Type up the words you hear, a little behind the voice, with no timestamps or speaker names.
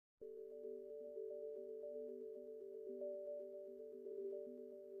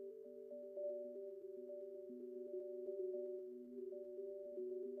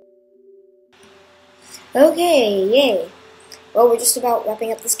Okay, yay. Well, we're just about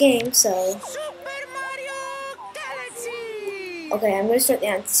wrapping up this game, so... Super Mario Galaxy! Okay, I'm going to start the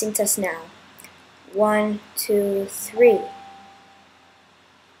answering test now. 1, 2, 3.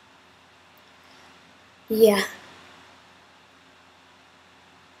 Yeah.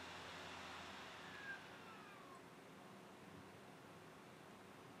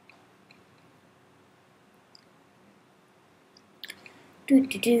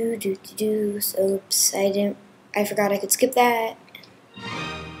 Oops, I forgot I could skip that.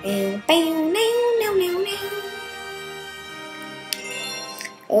 And bam, now.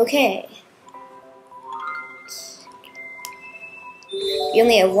 Okay. We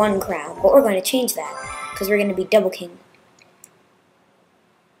only have one crown, but we're going to change that because we're going to be double king.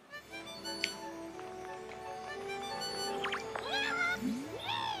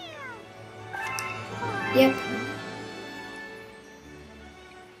 Yep.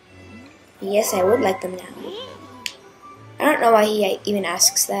 Yes, I would like them now. I don't know why he even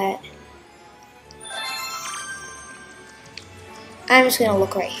asks that. I'm just gonna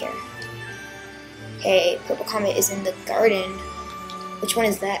look right here. Okay, Purple Comet is in the garden. Which one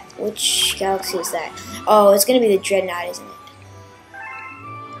is that? Which galaxy is that? Oh, it's gonna be the Dreadnought, isn't it?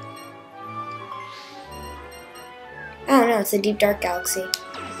 Oh no, it's the Deep Dark Galaxy.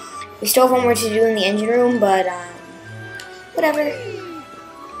 We still have one more to do in the engine room, but whatever.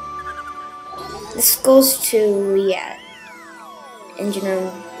 This goes to, yeah, engine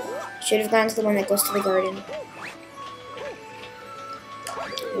room. Should have gone to the one that goes to the garden.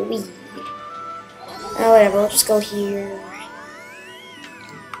 Whee. Oh, whatever, we'll just go here.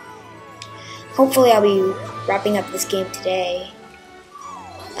 Hopefully I'll be wrapping up this game today.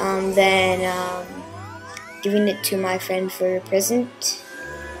 Then giving it to my friend for a present.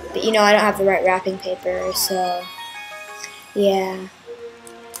 But you know, I don't have the right wrapping paper, so yeah.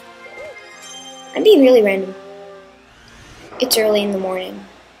 I'm being really random. It's early in the morning.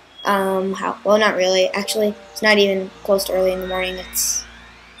 Well, not really. Actually, it's not even close to early in the morning. It's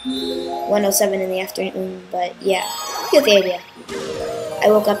 1:07 in the afternoon, but yeah, you get the idea. I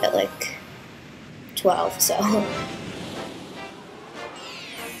woke up at like 12, so.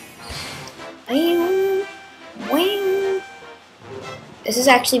 This is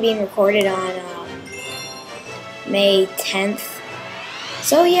actually being recorded on May 10th.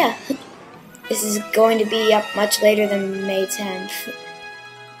 So yeah, this is going to be up much later than May 10th.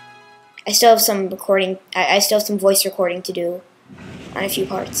 I still have some recording. I still have some voice recording to do on a few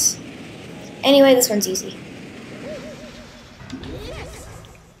parts. Anyway, this one's easy.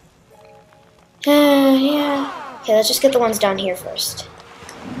 Yeah. Okay, let's just get the ones down here first.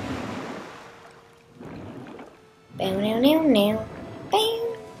 Bam, now. Bam.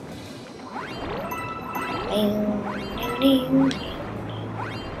 Bam,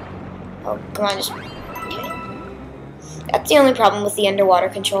 oh, come on, just... Okay. That's the only problem with the underwater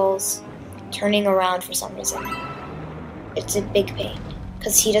controls. Turning around for some reason. It's a big pain.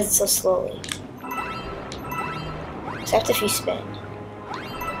 Because he does it so slowly. Except if you spin.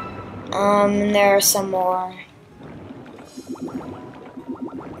 And there are some more.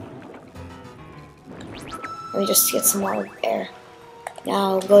 Let me just get some more air.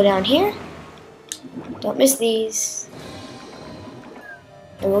 Now go down here. Don't miss these.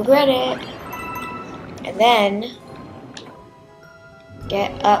 You'll regret it. And then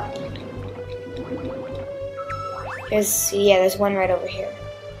get up. There's one right over here.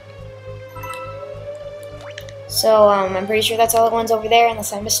 So, I'm pretty sure that's all the ones over there,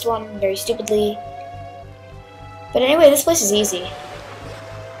 unless I missed one very stupidly. But anyway, this place is easy.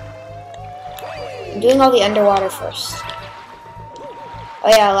 I'm doing all the underwater first. Oh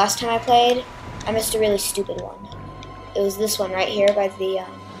yeah, last time I played, I missed a really stupid one. It was this one right here by the,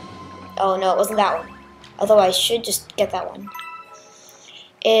 oh no, it wasn't that one. Although I should just get that one.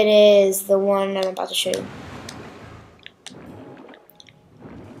 It is the one I'm about to show you.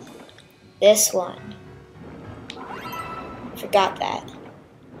 This one. Forgot that.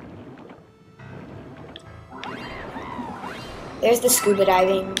 There's the scuba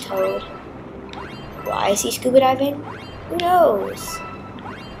diving toad. Why is he scuba diving? Who knows?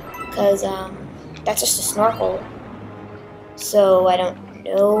 Because, that's just a snorkel. So I don't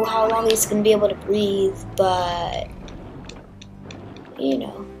know how long he's going to be able to breathe, but, you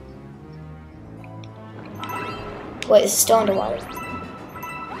know. Wait, is it still underwater?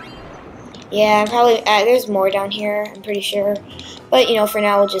 Yeah, probably, there's more down here, I'm pretty sure. But, you know, for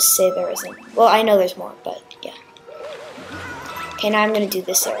now, we'll just say there isn't. Well, I know there's more, but, yeah. Okay, now I'm going to do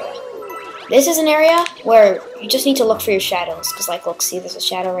this area. This is an area where you just need to look for your shadows. Because, like, look, see, there's a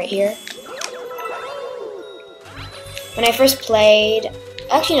shadow right here. When I first played,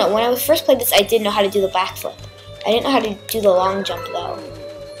 Actually, no. When I first played this, I did know how to do the backflip. I didn't know how to do the long jump, though.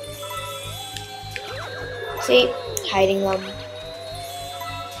 See? Hiding them.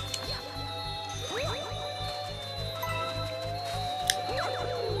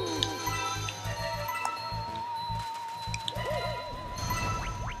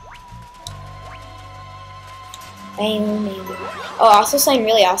 Oh, also something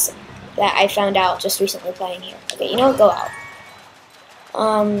really awesome that I found out just recently playing here. Okay, you know what? Go out.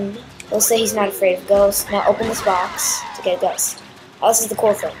 Let's say he's not afraid of ghosts. Now open this box to get a ghost. Oh, this is the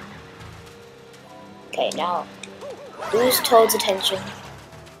cool thing. Okay, now lose Toad's attention.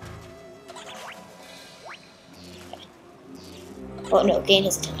 Okay. Oh no, gain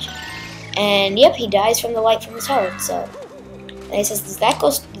his attention. And yep, he dies from the light from the Toad. So, and he says, "Did that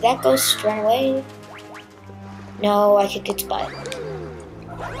ghost run away?" No, I kicked its butt.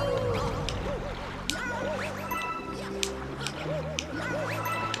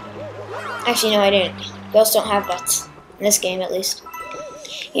 Actually, no, I didn't. Ghosts don't have butts. In this game, at least.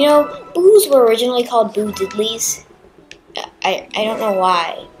 You know, boos were originally called Boo Diddleys. I don't know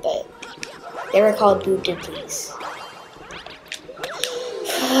why, but they were called Boo Diddleys.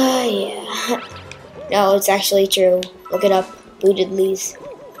 Yeah. No, it's actually true. Look it up. Boo Diddleys.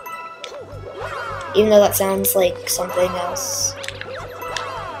 Even though that sounds like something else.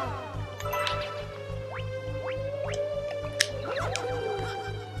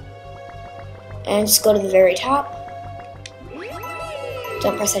 And just go to the very top.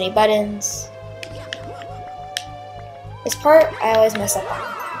 Don't press any buttons. This part, I always mess up on.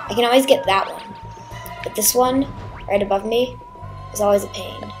 I can always get that one. But this one, right above me, is always a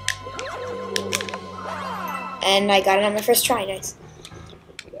pain. And I got it on my first try, nice.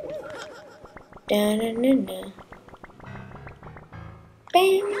 Da-na-na-na.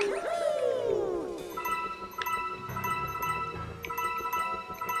 Bang!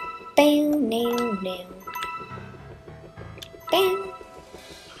 Bang, now, now. Bang!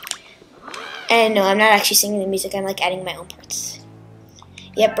 And no, I'm not actually singing the music, I'm like adding my own parts.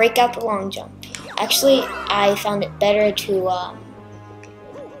 Yeah, break out the long jump. Actually, I found it better to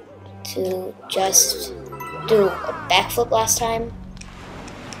just do a backflip last time.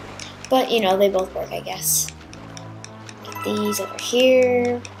 But, you know, they both work, I guess. Get these over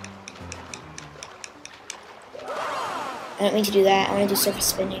here. I don't mean to do that. I want to do surface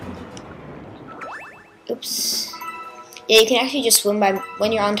spinning. Oops. Yeah, you can actually just swim by,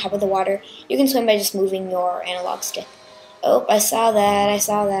 when you're on top of the water, you can swim by just moving your analog stick. Oh, I saw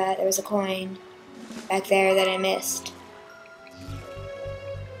that. There was a coin back there that I missed.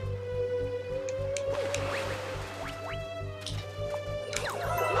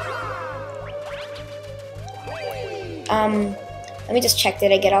 Let me just check.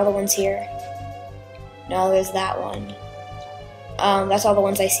 Did I get all the ones here? No, there's that one. That's all the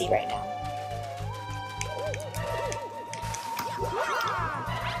ones I see right now.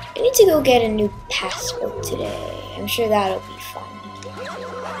 I need to go get a new passport today. I'm sure that'll be fun.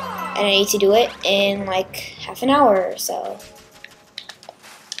 And I need to do it in like half an hour or so.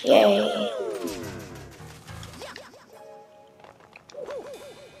 Yay.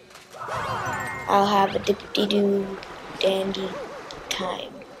 I'll have a dip-de-doo dandy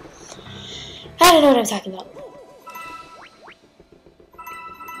time. I don't know what I'm talking about.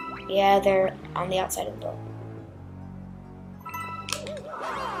 Yeah, they're on the outside of the boat.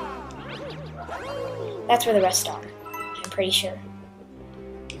 That's where the rest are. I'm pretty sure.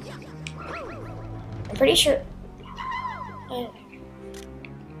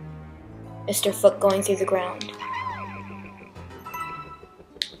 Mr. Foot going through the ground.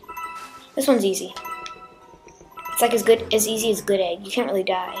 This one's easy. It's like as easy as Good Egg. You can't really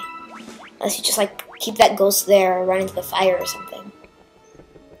die. Unless you just like keep that ghost there or run into the fire or something.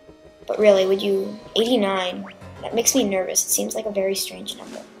 But really, would you... 89. That makes me nervous. It seems like a very strange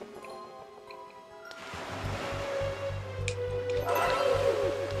number.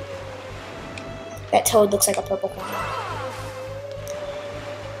 That toad looks like a purple coin.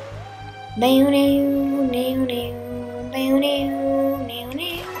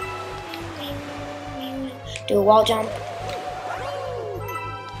 Do a wall jump.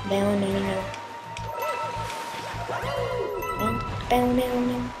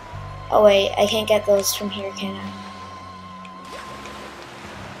 Oh wait, I can't get those from here, can I?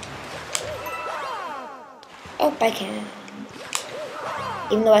 Oh, I can.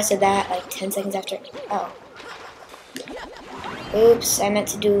 Even though I said that like 10 seconds after. Oh. Oops, I meant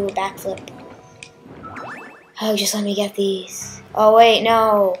to do a backflip. Oh, just let me get these. Oh wait,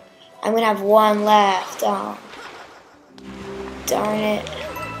 no. I'm gonna have one left. Oh. Darn it.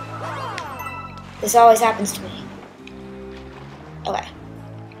 This always happens to me. Okay.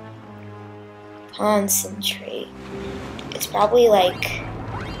 concentrate. It's probably like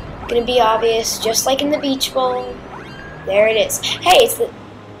gonna be obvious, just like in the beach bowl. There it is. Hey, it's the...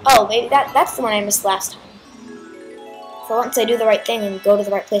 Oh, maybe that's the one I missed last time. For once I do the right thing and go to the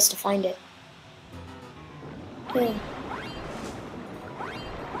right place to find it. Hmm.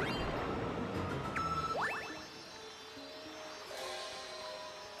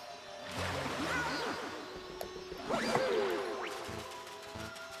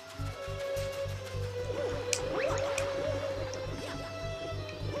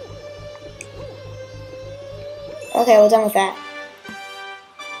 Okay, we're done with that.